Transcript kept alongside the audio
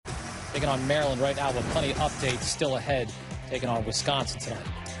taking on Maryland right now with plenty of updates still ahead, taking on Wisconsin tonight.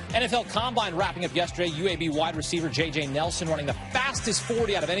 NFL Combine wrapping up yesterday. UAB wide receiver J.J. Nelson running the fastest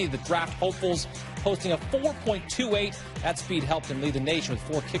 40 out of any of the draft hopefuls, posting a 4.28. That speed helped him lead the nation with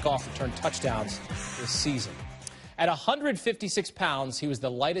 4 kickoff return touchdowns this season. At 156 pounds, he was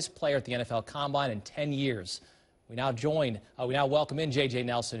the lightest player at the NFL Combine in 10 years. We now welcome in J.J.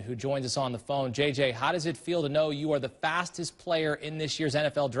 Nelson, who joins us on the phone. J.J., how does it feel to know you are the fastest player in this year's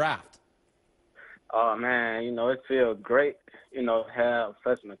NFL draft? Oh, man, it feels great, to have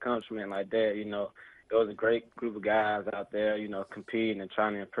such an accomplishment like that. There was a great group of guys out there, competing and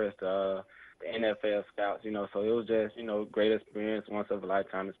trying to impress the NFL scouts, so it was just, great experience,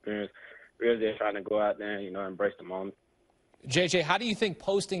 once-of-a-lifetime experience. Really just trying to go out there and, embrace the moment. J.J., how do you think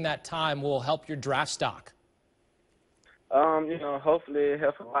posting that time will help your draft stock? Hopefully it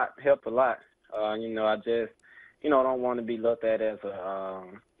helps a lot. I just, don't want to be looked at as a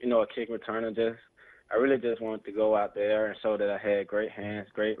kick returner. I really just wanted to go out there and show that I had great hands,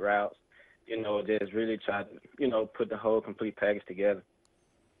 great routes, just really try to, put the whole complete package together.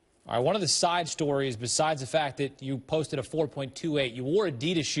 All right, one of the side stories, besides the fact that you posted a 4.28, you wore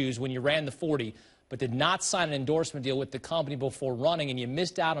Adidas shoes when you ran the 40, but did not sign an endorsement deal with the company before running, and you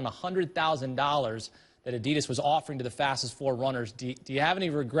missed out on $100,000 that Adidas was offering to the fastest 4 runners. Do you have any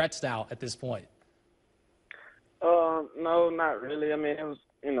regrets now at this point? No, not really. I mean, it was,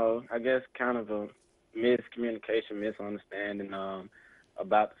 I guess kind of a miscommunication, misunderstanding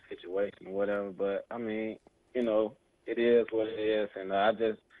about the situation or whatever. But, I mean, it is what it is. And I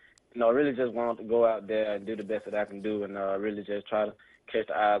just, really just wanted to go out there and do the best that I can do and really just try to catch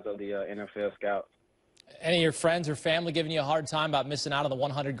the eyes of the NFL scouts. Any of your friends or family giving you a hard time about missing out on the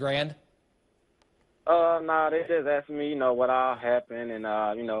 $100,000? No, they just asked me, what all happened and,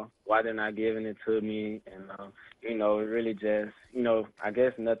 why they're not giving it to me. And, really just, I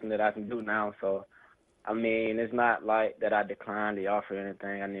guess nothing that I can do now. So, I mean, it's not like that I declined the offer or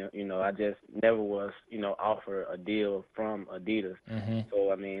anything. I just never was, offered a deal from Adidas.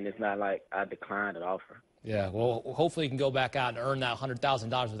 So, I mean, it's not like I declined an offer. Yeah, well, hopefully you can go back out and earn that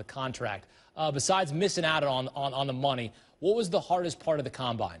 $100,000 with a contract. Besides missing out on the money, what was the hardest part of the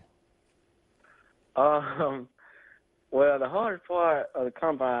Combine? Well, the hardest part of the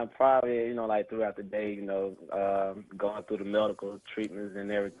Combine probably, like throughout the day, going through the medical treatments and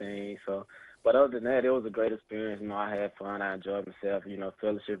everything. So, but other than that, it was a great experience. I had fun. I enjoyed myself,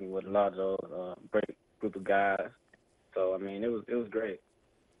 fellowshipping with a lot of those great group of guys. So, I mean, it was great.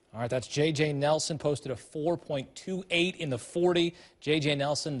 All right, that's J.J. Nelson, posted a 4.28 in the 40. J.J.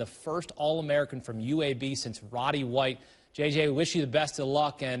 Nelson, the first All-American from UAB since Roddy White. J.J., we wish you the best of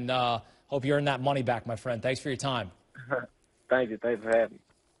luck and hope you earn that money back, my friend. Thanks for your time. Thank you. Thanks for having me.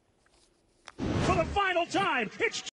 For the final time, it's